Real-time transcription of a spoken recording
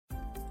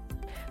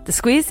The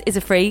Squiz is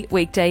a free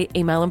weekday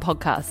email and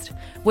podcast.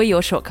 We're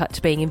your shortcut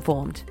to being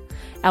informed.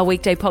 Our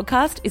weekday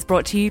podcast is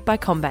brought to you by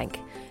CommBank,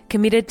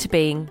 committed to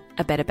being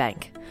a better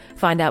bank.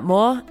 Find out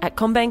more at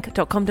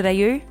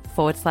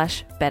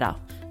commbank.com.au/better.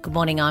 Good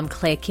morning, I'm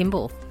Claire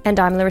Kimball. And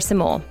I'm Larissa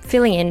Moore,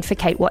 filling in for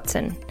Kate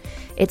Watson.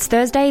 It's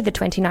Thursday, the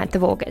 29th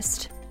of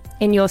August.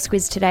 In your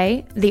Squiz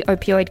today, the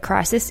opioid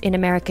crisis in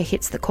America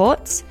hits the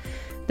courts,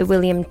 the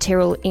William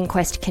Tyrrell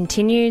inquest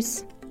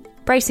continues,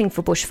 bracing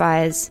for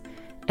bushfires,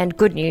 and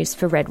good news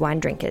for red wine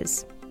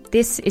drinkers.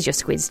 This is your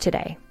Squiz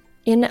today.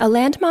 In a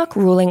landmark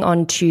ruling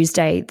on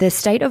Tuesday, the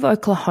state of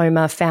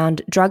Oklahoma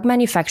found drug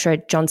manufacturer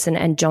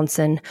Johnson &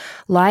 Johnson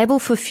liable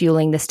for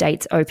fueling the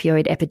state's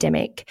opioid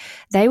epidemic.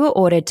 They were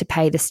ordered to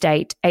pay the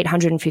state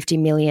 850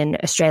 million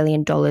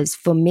Australian dollars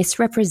for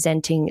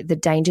misrepresenting the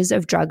dangers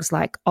of drugs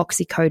like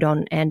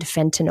oxycodone and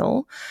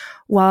fentanyl.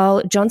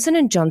 While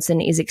Johnson & Johnson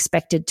is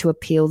expected to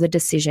appeal the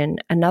decision,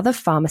 another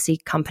pharmacy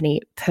company,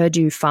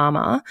 Purdue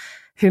Pharma,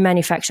 who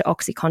manufacture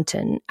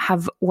OxyContin,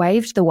 have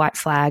waved the white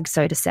flag,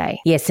 so to say.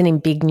 Yes, and in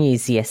big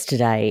news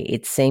yesterday,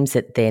 it seems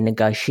that they're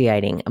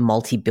negotiating a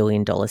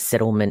multi-billion-dollar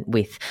settlement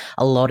with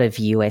a lot of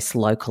US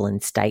local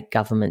and state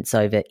governments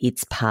over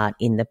its part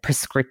in the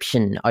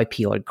prescription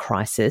opioid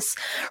crisis.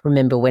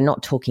 Remember, we're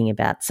not talking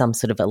about some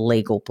sort of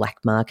illegal black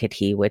market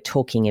here. We're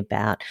talking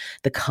about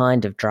the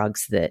kind of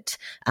drugs that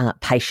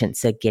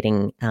patients are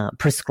getting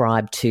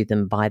prescribed to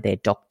them by their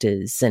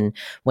doctors. And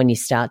when you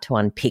start to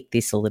unpick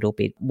this a little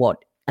bit, what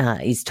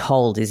is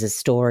told is a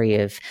story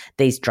of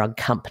these drug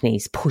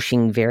companies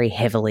pushing very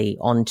heavily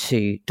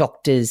onto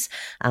doctors,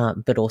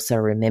 but also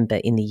remember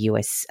in the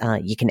US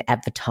you can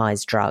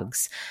advertise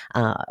drugs,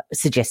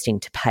 suggesting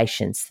to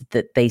patients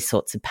that these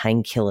sorts of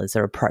painkillers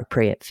are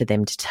appropriate for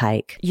them to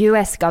take.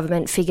 US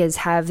government figures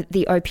have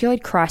the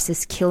opioid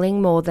crisis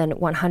killing more than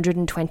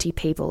 120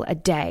 people a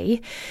day.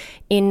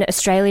 In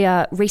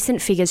Australia,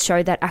 recent figures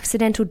show that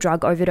accidental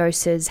drug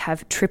overdoses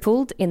have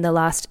tripled in the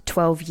last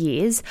 12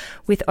 years,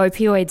 with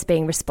opioids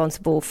being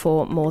responsible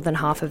for more than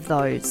half of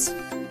those.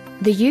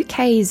 The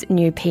UK's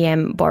new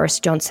PM, Boris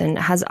Johnson,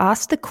 has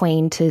asked the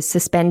Queen to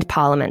suspend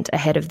Parliament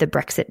ahead of the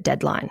Brexit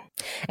deadline.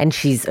 And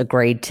she's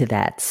agreed to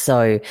that.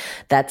 So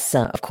that's,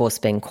 of course,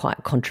 been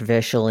quite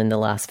controversial in the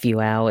last few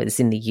hours.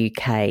 In the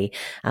UK,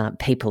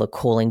 people are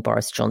calling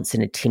Boris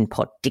Johnson a tin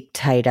pot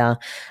dictator.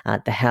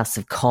 The House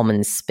of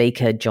Commons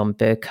Speaker, John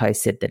Bercow,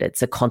 said that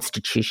it's a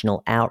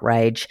constitutional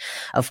outrage.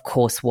 Of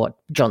course, what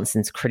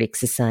Johnson's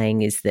critics are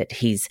saying is that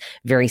he's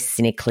very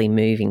cynically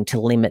moving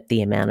to limit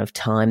the amount of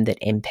time that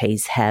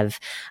MPs have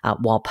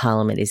while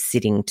Parliament is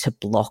sitting to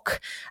block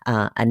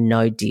a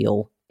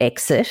no-deal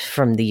exit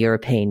from the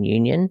European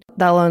Union.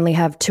 They'll only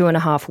have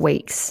 2.5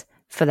 weeks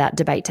for that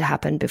debate to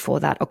happen before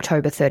that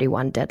October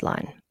 31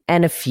 deadline.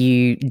 And a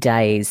few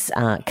days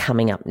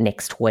coming up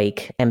next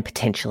week and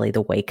potentially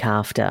the week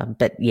after.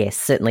 But yes,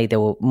 certainly there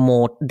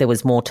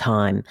was more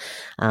time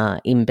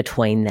in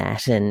between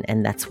that,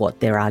 and that's what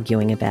they're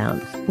arguing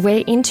about.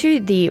 We're into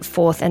the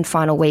fourth and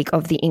final week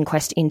of the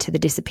inquest into the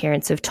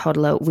disappearance of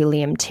toddler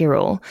William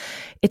Tyrrell.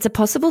 It's a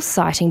possible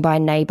sighting by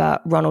neighbour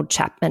Ronald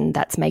Chapman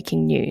that's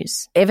making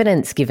news.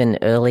 Evidence given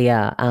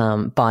earlier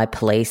by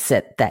police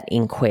at that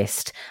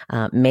inquest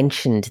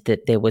mentioned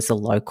that there was a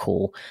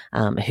local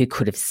who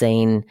could have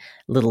seen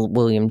little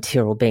William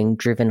Tyrrell being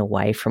driven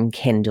away from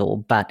Kendall,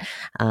 but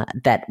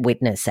that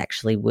witness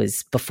actually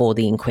was, before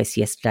the inquest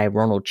yesterday,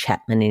 Ronald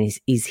Chapman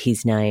is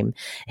his name.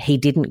 He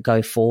didn't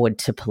go forward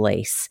to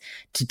police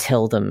to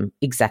tell them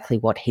exactly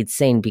what he'd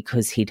seen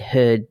because he'd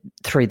heard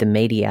through the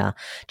media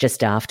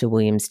just after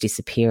William's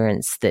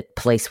disappearance that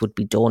police would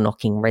be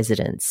door-knocking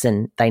residents,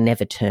 and they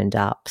never turned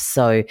up.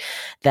 So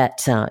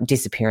that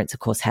disappearance, of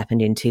course,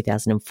 happened in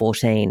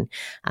 2014,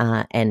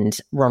 and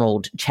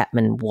Ronald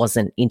Chapman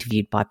wasn't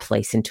interviewed by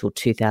police until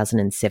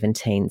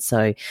 2017.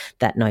 So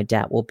that no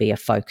doubt will be a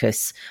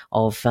focus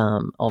of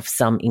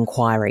some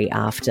inquiry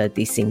after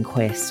this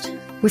inquest.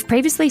 We've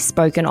previously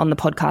spoken on the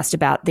podcast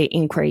about the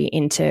inquiry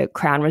into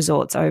Crown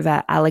Resorts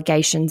over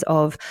allegations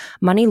of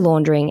money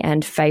laundering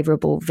and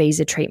favourable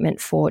visa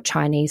treatment for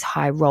Chinese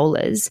high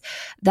rollers.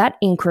 That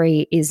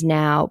inquiry is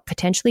now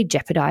potentially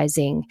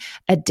jeopardising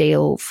a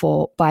deal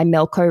by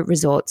Melco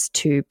Resorts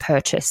to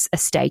purchase a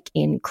stake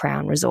in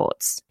Crown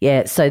Resorts.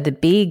 Yeah, so the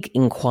big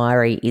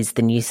inquiry is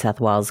the New South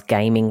Wales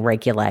gaming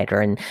regulator,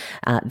 and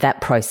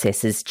that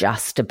process is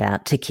just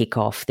about to kick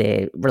off.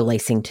 They're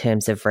releasing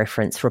terms of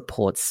reference,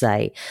 reports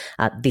say,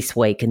 this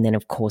week, and then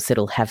of course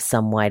it'll have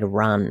some way to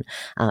run.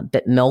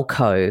 But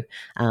Melco,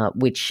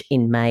 which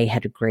in May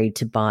had agreed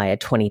to buy a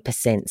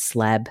 20%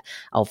 slab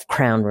of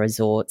Crown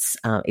Resorts,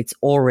 it's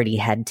already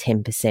had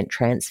 10%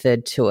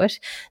 transferred to it.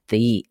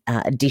 The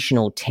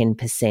additional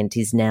 10%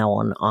 is now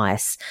on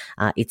ice.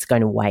 It's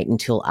going to wait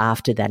until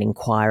after that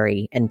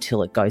inquiry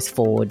until it goes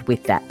forward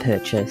with that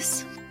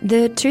purchase.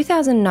 The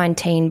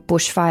 2019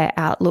 bushfire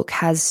outlook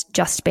has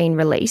just been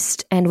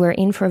released, and we're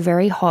in for a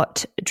very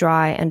hot,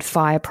 dry and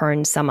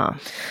fire-prone summer.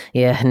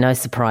 Yeah, no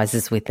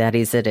surprises with that,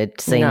 is it? It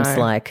seems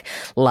like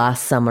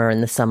last summer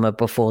and the summer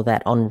before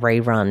that on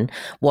rerun.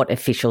 What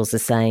officials are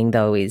saying,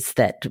 though, is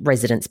that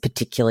residents,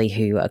 particularly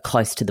who are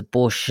close to the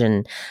bush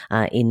and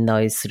in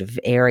those sort of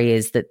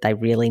areas, that they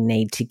really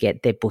need to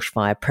get their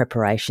bushfire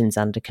preparations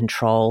under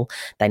control.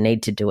 They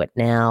need to do it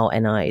now.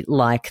 And I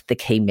like the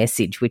key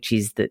message, which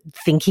is that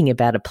thinking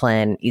about a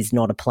plan is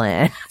not a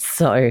plan.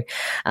 So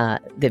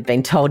they've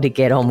been told to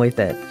get on with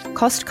it.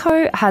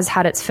 Costco has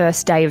had its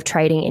first day of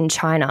trading in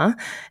China.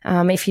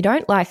 If you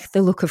don't like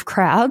the look of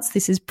crowds,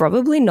 this is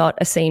probably not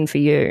a scene for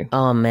you.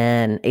 Oh,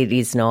 man, it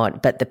is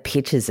not. But the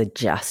pictures are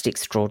just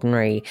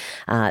extraordinary.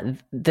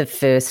 The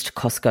first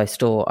Costco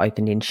store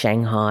opened in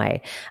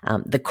Shanghai.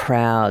 The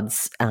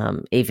crowds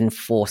even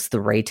forced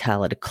the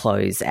retailer to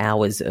close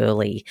hours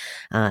early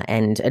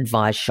and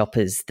advised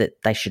shoppers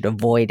that they should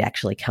avoid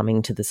actually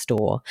coming to the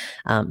store.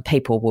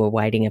 People were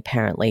waiting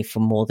apparently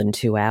for more than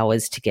 2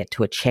 hours to get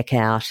to a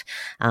checkout,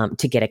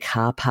 to get a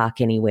car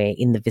park anywhere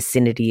in the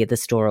vicinity of the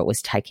store. It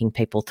was taking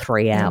people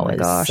 3 hours. Oh my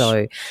gosh.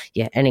 So,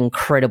 yeah, an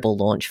incredible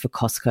launch for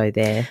Costco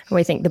there.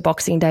 We think the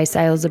Boxing Day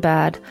sales are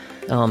bad.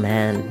 Oh,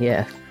 man,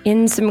 yeah.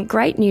 In some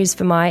great news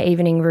for my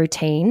evening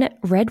routine,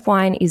 red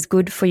wine is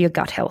good for your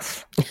gut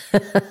health.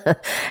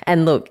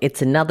 And look,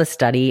 it's another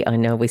study. I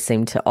know we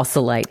seem to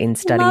oscillate in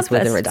studies,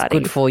 whether it's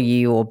good for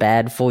you or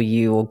bad for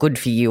you or good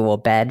for you or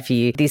bad for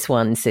you. This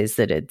one says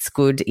that it's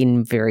good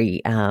in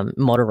very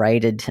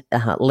moderated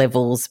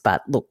levels.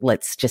 But look,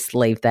 let's just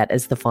leave that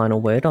as the final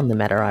word on the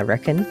matter, I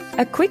reckon.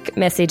 A quick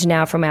message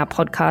now from our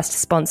podcast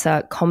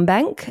sponsor,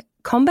 CommBank.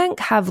 CommBank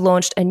have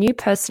launched a new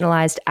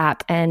personalised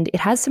app and it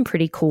has some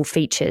pretty cool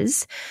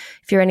features.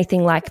 If you're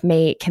anything like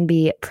me, it can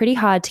be pretty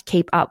hard to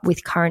keep up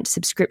with current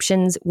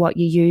subscriptions, what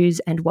you use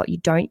and what you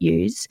don't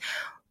use.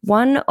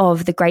 One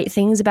of the great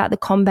things about the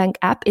CommBank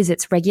app is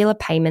its regular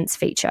payments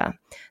feature.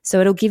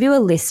 So it'll give you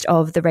a list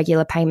of the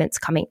regular payments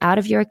coming out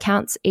of your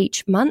accounts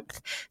each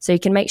month, so you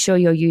can make sure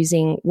you're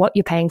using what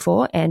you're paying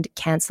for and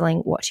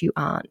cancelling what you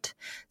aren't.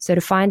 So to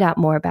find out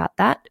more about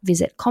that,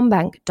 visit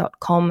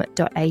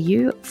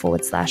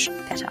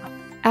commbank.com.au/better.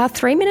 Our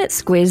 3-minute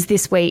squiz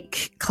this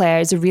week,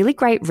 Claire, is a really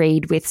great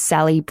read with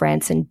Sally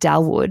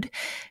Branson-Dalwood.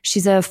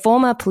 She's a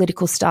former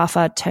political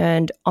staffer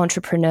turned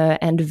entrepreneur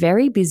and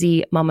very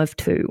busy mum of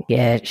 2.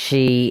 Yeah,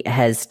 she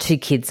has 2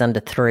 kids under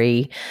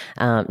 3.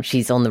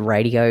 She's on the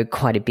radio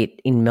quite a bit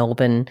in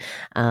Melbourne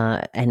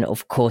and,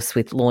 of course,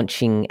 with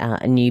launching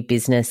a new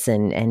business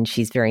and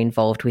she's very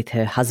involved with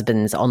her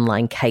husband's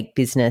online cake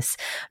business.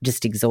 I'm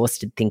just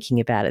exhausted thinking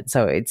about it.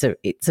 So it's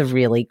a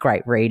really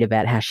great read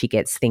about how she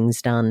gets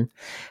things done.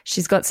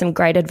 She's got some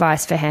great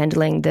advice for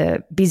handling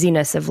the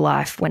busyness of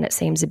life when it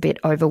seems a bit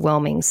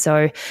overwhelming.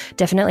 So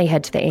definitely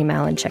head to the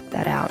email and check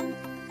that out.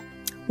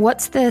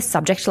 What's the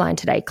subject line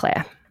today,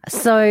 Claire?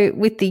 So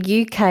with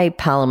the UK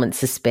Parliament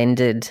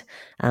suspended,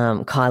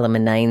 Kyla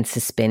Manaine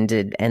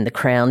suspended and the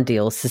Crown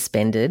deal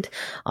suspended,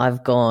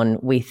 I've gone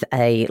with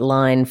a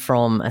line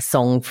from a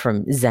song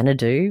from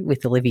Xanadu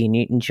with Olivia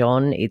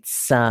Newton-John.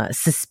 It's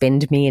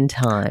Suspend Me in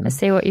Time. I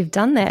see what you've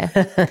done there.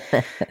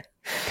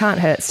 Can't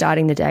hurt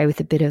starting the day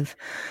with a bit of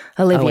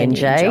Olivia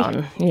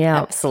Newton-John.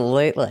 Yeah,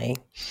 absolutely.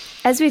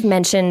 As we've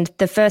mentioned,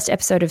 the first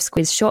episode of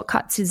Squiz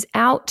Shortcuts is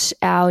out.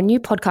 Our new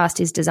podcast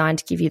is designed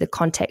to give you the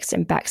context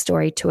and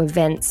backstory to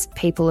events,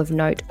 people of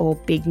note or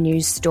big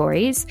news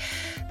stories.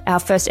 Our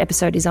first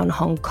episode is on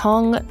Hong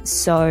Kong,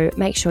 so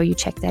make sure you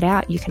check that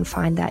out. You can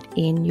find that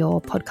in your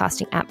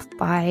podcasting app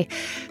by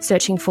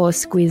searching for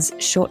Squiz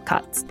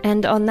Shortcuts.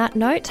 And on that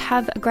note,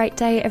 have a great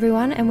day,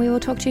 everyone, and we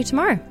will talk to you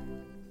tomorrow.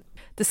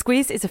 The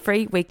Squiz is a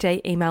free weekday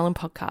email and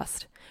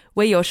podcast.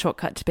 We're your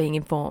shortcut to being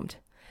informed.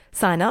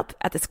 Sign up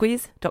at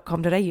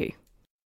thesquiz.com.au.